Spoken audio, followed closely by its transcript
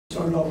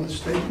start off with a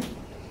statement.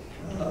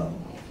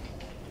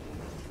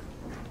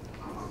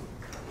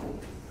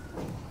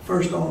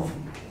 First off,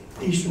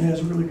 Eastern has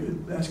a really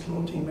good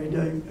basketball team.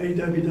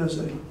 AW does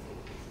a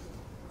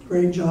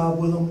great job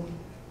with them.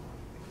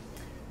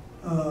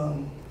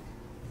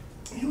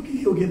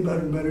 He'll get better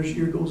and better as the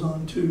year goes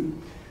on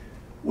too.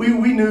 We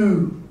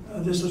knew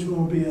this was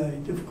going to be a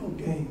difficult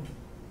game.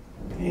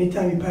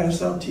 Anytime you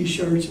pass out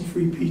T-shirts and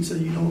free pizza,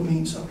 you know it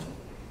means something.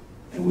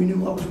 And we knew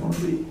what it was going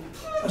to be.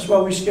 That's why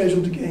we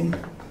scheduled the game.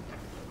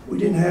 We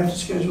didn't have to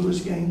schedule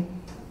this game.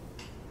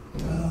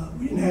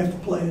 We didn't have to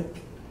play it.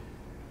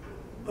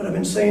 But I've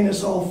been saying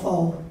this all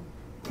fall.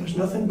 There's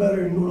nothing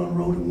better than going on the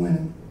road and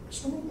winning.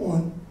 That's number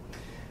one.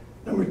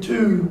 Number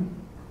two,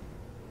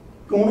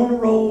 going on the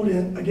road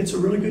and against a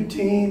really good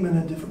team in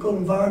a difficult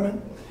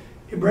environment,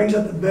 it brings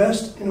out the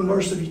best and the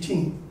worst of your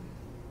team.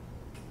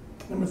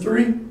 Number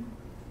three,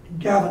 it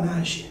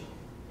galvanizes you.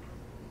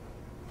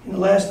 And the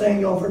last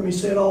thing y'all heard me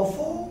say it all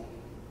fall,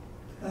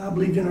 I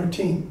believed in our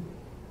team.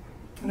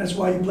 And that's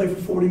why you play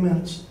for 40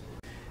 minutes.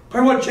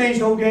 Probably what changed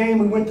the whole game,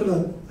 we went to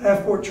the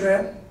half-court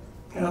trap,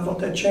 and I thought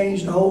that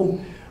changed the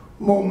whole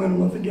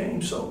momentum of the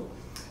game. So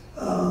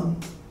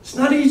it's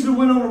not easy to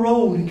win on the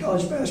road in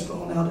college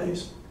basketball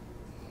nowadays,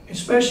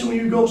 especially when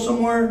you go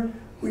somewhere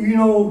where you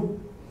know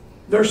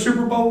their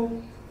Super Bowl.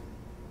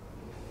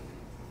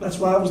 That's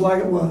why it was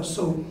like it was.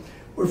 So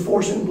we're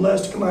fortunate and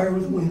blessed to come out here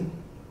with a win.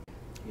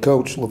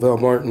 Coach Lavelle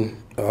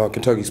Martin,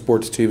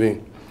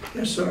 KySports.TV.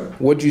 Yes, sir.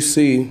 What did you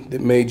see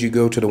that made you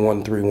go to the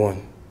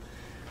 1-3-1?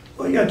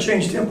 Well, you got to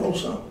change tempo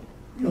some.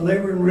 You know, they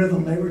were in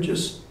rhythm. They were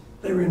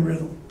in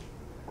rhythm.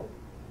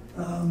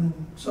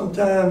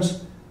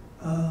 Sometimes,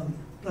 I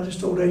just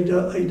told AW,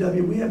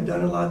 we haven't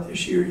done a lot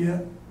this year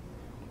yet.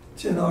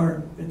 It's in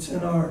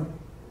our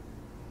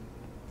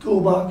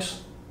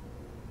toolbox.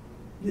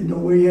 Didn't know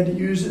where you had to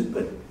use it,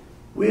 but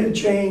we had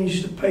to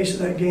change the pace of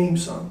that game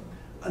some.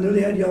 I knew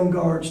they had young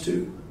guards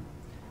too.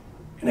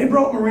 And they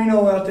brought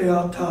Marino out there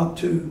out top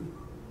too,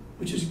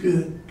 which is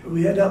good.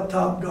 We had up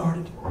top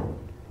guarded.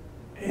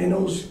 And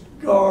those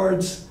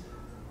guards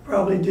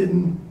probably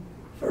didn't,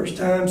 first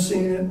time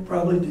seeing it,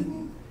 probably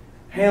didn't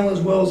handle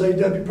as well as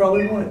AW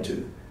probably wanted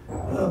to.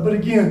 But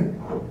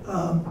again,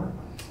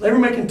 they were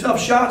making tough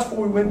shots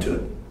before we went to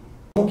it.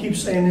 I'll keep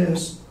saying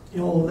this,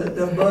 you know,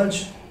 that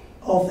bunch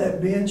off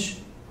that bench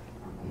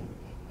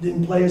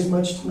didn't play as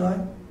much tonight,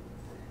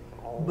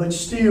 but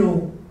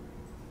still,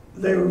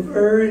 they were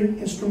very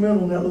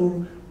instrumental in that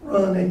little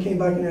run. They came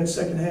back in that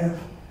second half.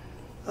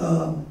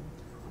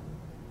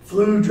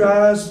 Flew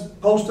drives,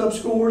 post-up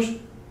scores.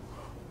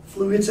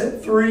 Flew hits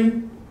at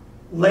 3.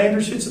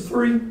 Landers hits a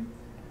 3.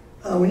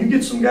 When you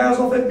get some guys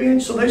off that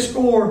bench, so they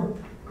score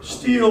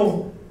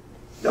still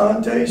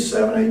Dante,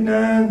 7, 8,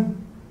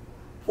 9,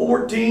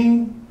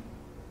 14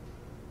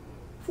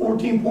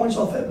 points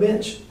off that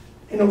bench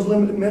in those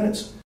limited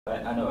minutes.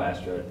 I know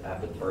Astro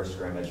after the first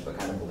scrimmage, but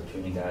kind of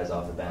platooning guys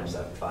off the bench,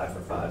 that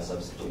 5-for-5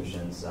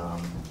 substitutions.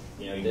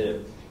 You know, you did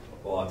it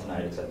a lot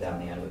tonight, except down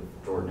the end with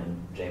Jordan and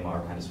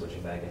Jamar kind of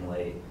switching back in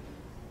late.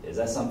 Is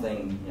that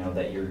something, you know,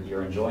 that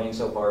you're enjoying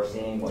so far,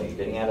 seeing what you're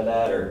getting out of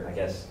that, or I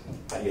guess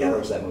how do you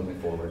approach that moving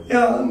forward?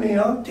 Yeah, I mean,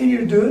 I'll continue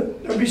to do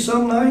it. There'll be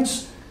some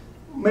nights,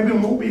 maybe it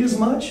won't be as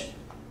much,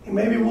 and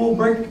maybe we'll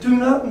break the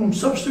platoon up and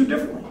substitute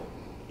differently,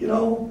 you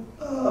know.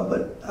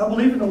 But I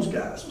believe in those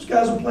guys. Those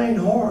guys are playing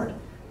hard.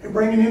 They're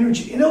bringing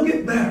energy, and they'll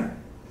get better.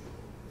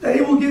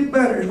 They will get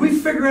better. As we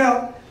figure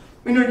out,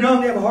 when they're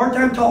young, they have a hard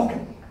time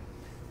talking,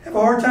 have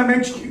a hard time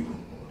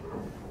executing.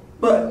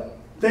 But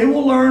they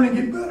will learn and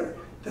get better.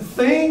 The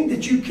thing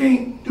that you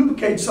can't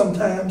duplicate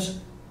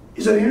sometimes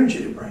is that energy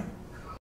they bring.